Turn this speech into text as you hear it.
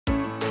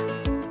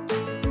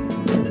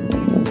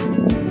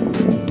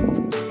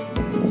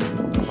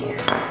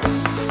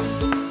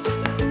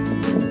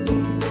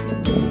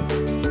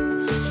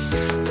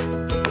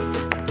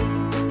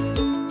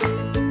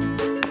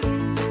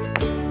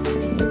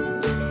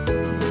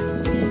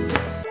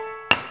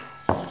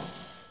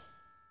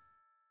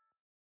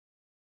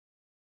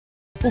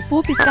O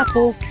Pup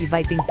escapou e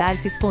vai tentar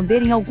se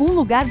esconder em algum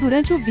lugar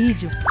durante o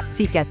vídeo.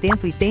 Fique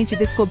atento e tente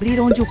descobrir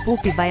onde o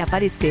Pup vai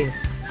aparecer.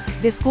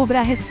 Descubra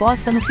a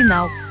resposta no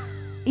final.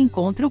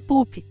 Encontre o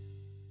Pup.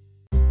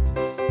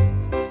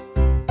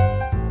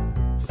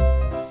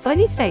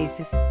 Funny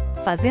Faces,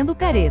 fazendo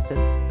caretas.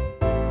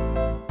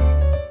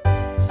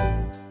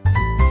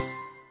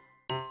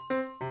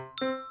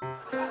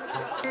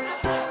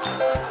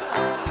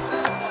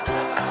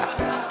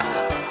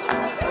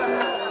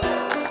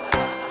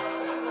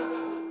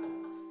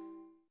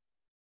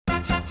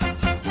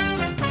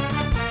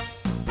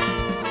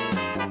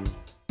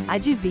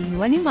 Adivinhe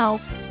o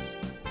animal.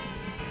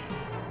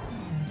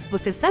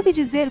 Você sabe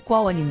dizer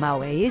qual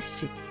animal é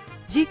este?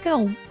 Dica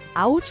 1.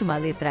 A última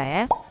letra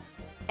é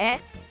E.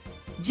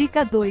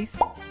 Dica 2.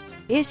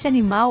 Este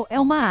animal é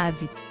uma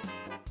ave.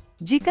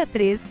 Dica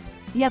 3.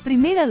 E a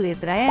primeira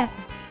letra é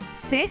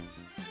C.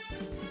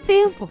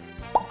 Tempo.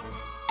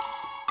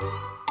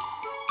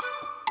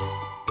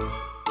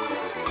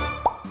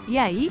 E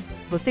aí,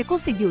 você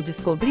conseguiu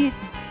descobrir?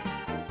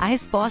 A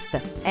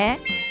resposta é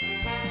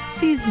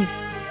cisne.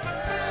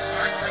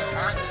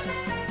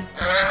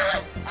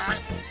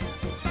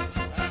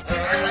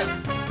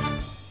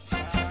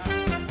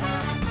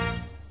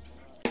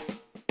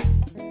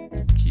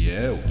 O que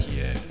é?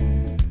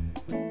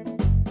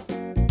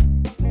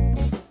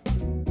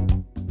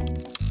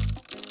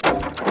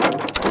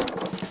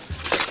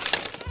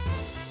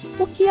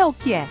 O que é o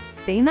que é?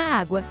 Tem na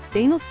água,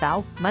 tem no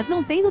sal, mas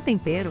não tem no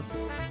tempero.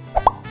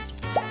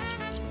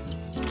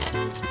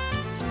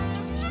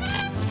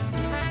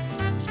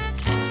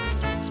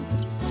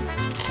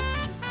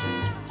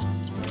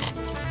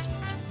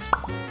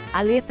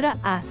 A letra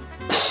A.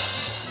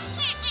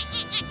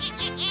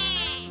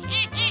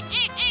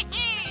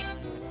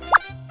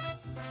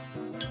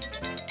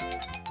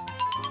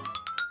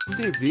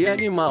 TV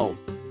animal.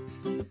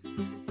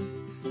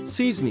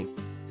 Cisne.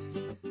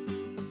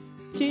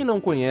 Quem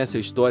não conhece a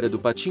história do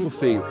patinho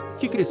feio,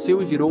 que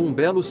cresceu e virou um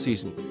belo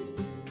cisne?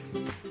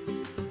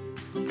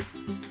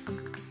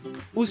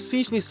 Os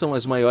cisnes são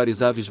as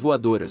maiores aves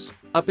voadoras,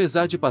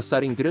 apesar de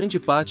passarem grande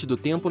parte do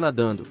tempo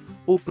nadando,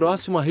 ou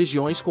próximo a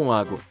regiões com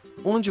água,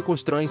 onde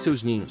constroem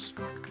seus ninhos.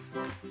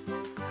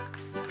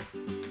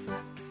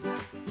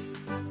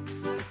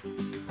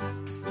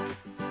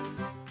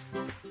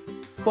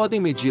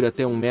 Podem medir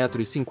até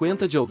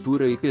 1,50 m de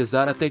altura e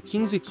pesar até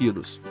 15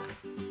 kg.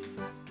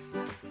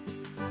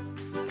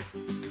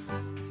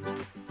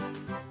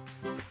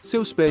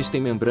 Seus pés têm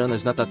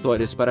membranas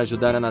natatórias para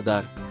ajudar a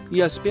nadar,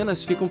 e as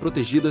penas ficam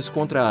protegidas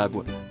contra a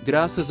água,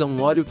 graças a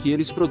um óleo que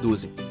eles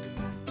produzem.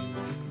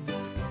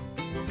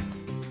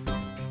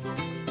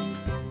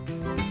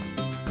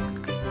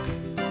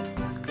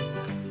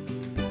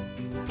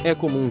 É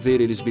comum ver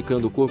eles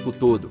bicando o corpo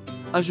todo,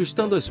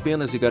 ajustando as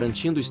penas e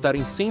garantindo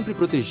estarem sempre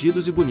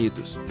protegidos e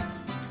bonitos.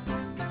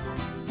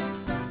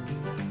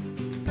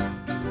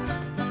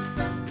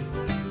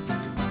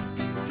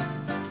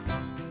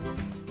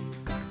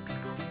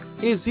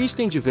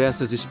 Existem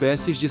diversas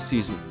espécies de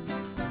cisne.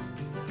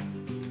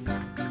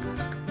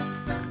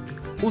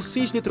 O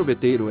cisne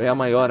trombeteiro é a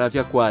maior ave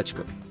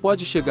aquática,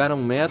 pode chegar a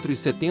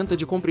 1,70 m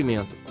de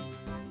comprimento.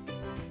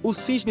 O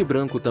cisne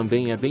branco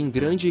também é bem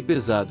grande e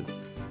pesado.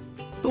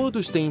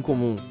 Todos têm em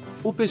comum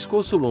o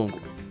pescoço longo.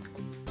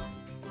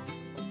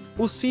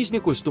 O cisne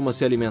costuma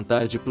se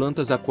alimentar de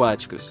plantas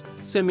aquáticas,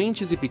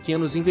 sementes e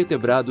pequenos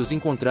invertebrados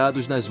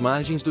encontrados nas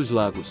margens dos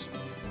lagos.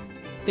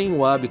 Tem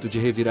o hábito de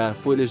revirar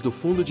folhas do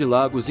fundo de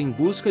lagos em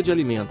busca de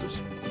alimentos.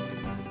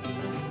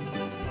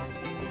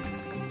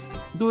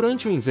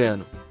 Durante o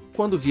inverno,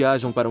 quando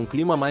viajam para um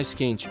clima mais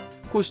quente,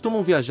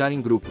 costumam viajar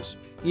em grupos,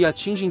 e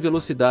atingem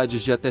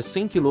velocidades de até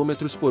 100 km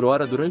por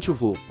hora durante o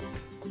voo.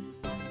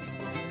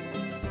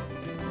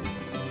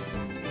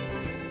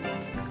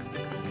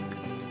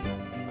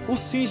 O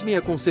cisne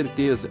é com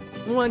certeza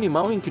um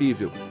animal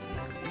incrível.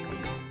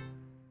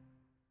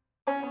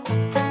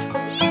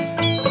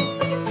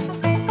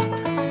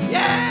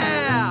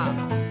 Yeah!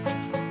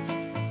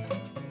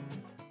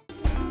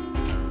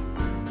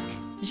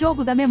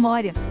 Jogo da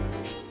memória.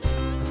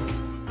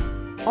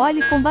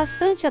 Olhe com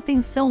bastante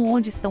atenção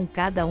onde estão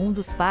cada um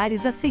dos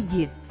pares a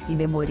seguir, e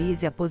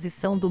memorize a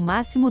posição do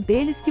máximo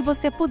deles que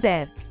você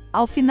puder.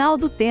 Ao final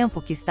do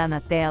tempo que está na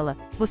tela,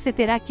 você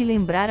terá que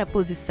lembrar a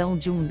posição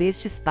de um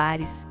destes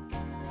pares.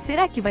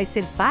 Será que vai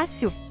ser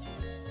fácil?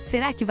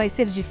 Será que vai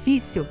ser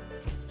difícil?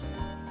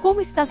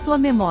 Como está sua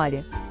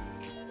memória?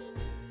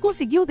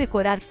 Conseguiu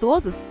decorar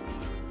todos?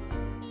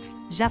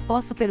 Já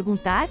posso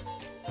perguntar?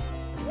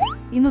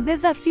 E no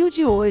desafio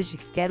de hoje,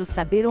 quero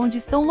saber onde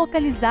estão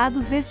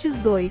localizados estes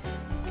dois.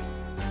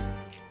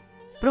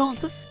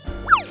 Prontos?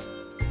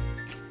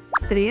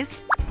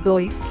 3,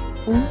 2,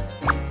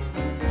 1.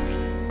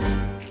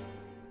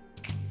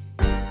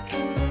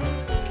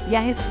 E a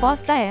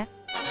resposta é...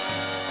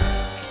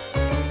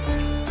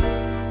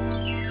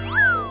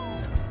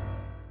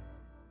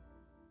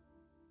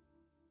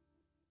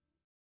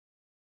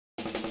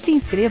 Se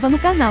inscreva no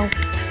canal,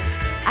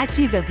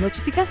 ative as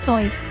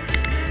notificações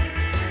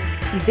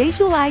e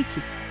deixe o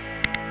like.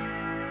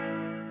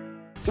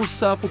 O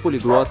Sapo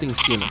Poliglota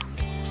Ensina.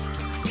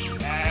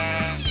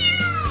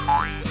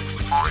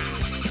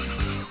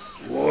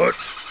 What?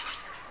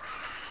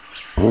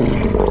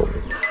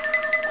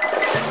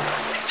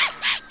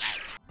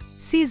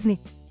 Cisne.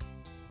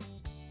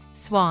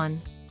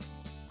 Swan.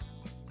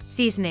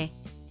 Cisne.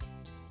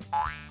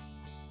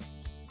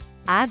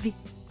 Ave.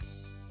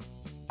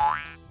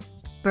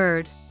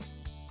 Bird.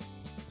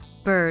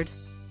 Bird.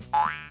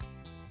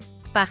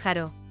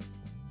 Pájaro.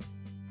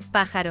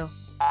 Pájaro.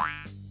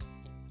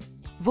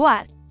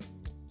 Voar.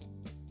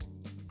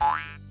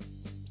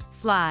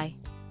 Fly.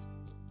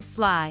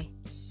 Fly.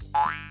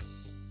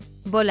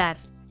 Volar.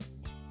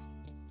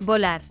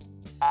 Volar.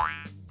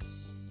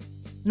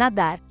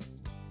 Nadar.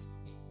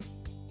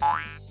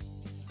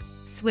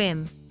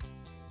 Swim.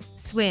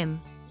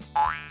 Swim.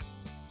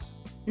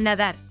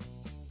 Nadar.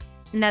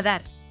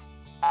 Nadar.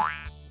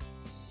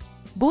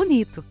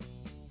 Bonito.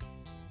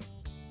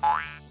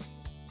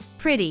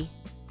 Pretty.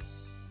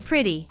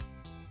 Pretty.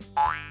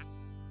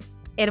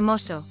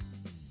 Hermoso.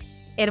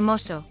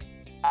 Hermoso.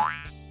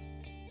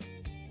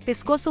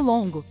 Pescoço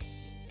longo.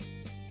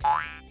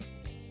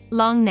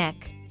 Long neck.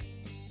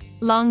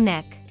 Long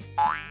neck.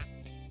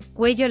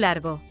 Cuello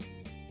largo.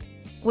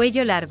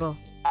 Cuello largo.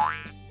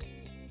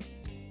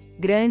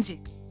 Grande.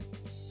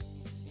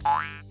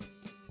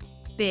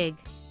 Big.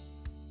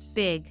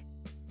 Big.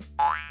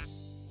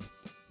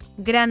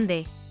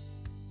 Grande.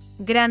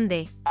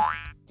 Grande.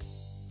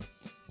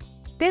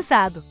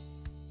 Pesado.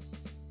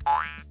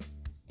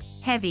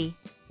 Heavy.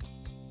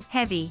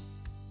 Heavy.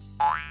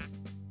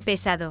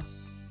 Pesado.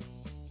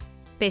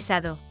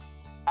 Pesado.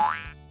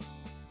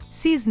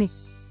 Cisne.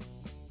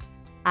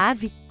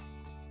 Ave.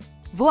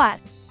 Voar.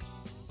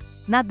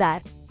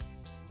 Nadar.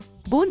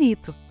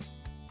 Bonito.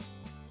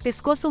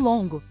 Pescoço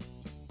longo.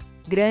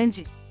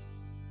 Grande.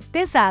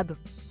 Pesado.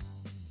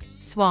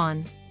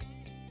 Swan.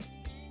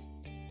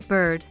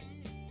 Bird.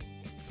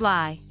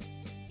 Fly.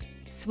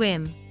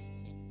 Swim.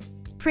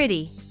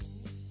 Pretty.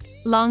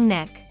 Long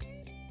neck.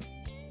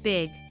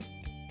 Big.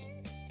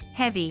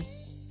 Heavy.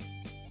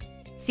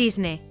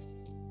 Cisne.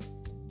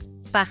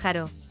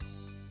 Pájaro.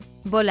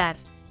 Volar.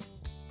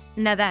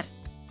 Nadar.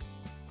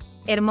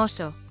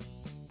 Hermoso.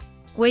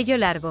 Cuello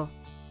largo.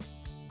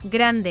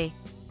 Grande.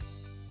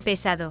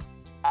 Pesado.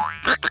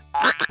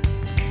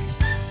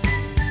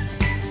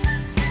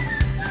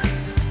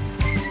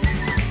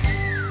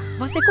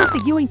 Você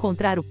conseguiu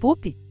encontrar o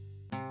Pup?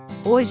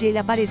 Hoje ele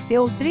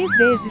apareceu 3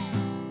 vezes.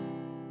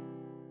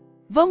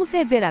 Vamos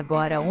rever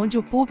agora onde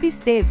o Pup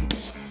esteve.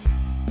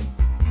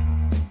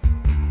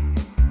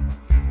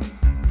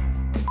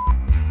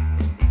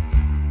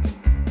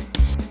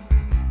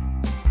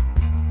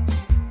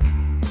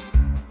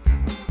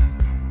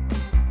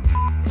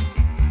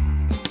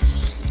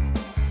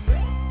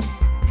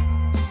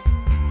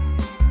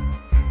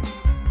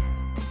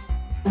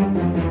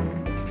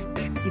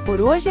 E por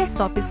hoje é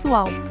só,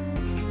 pessoal.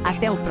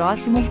 Até o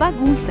próximo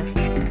Bagunça!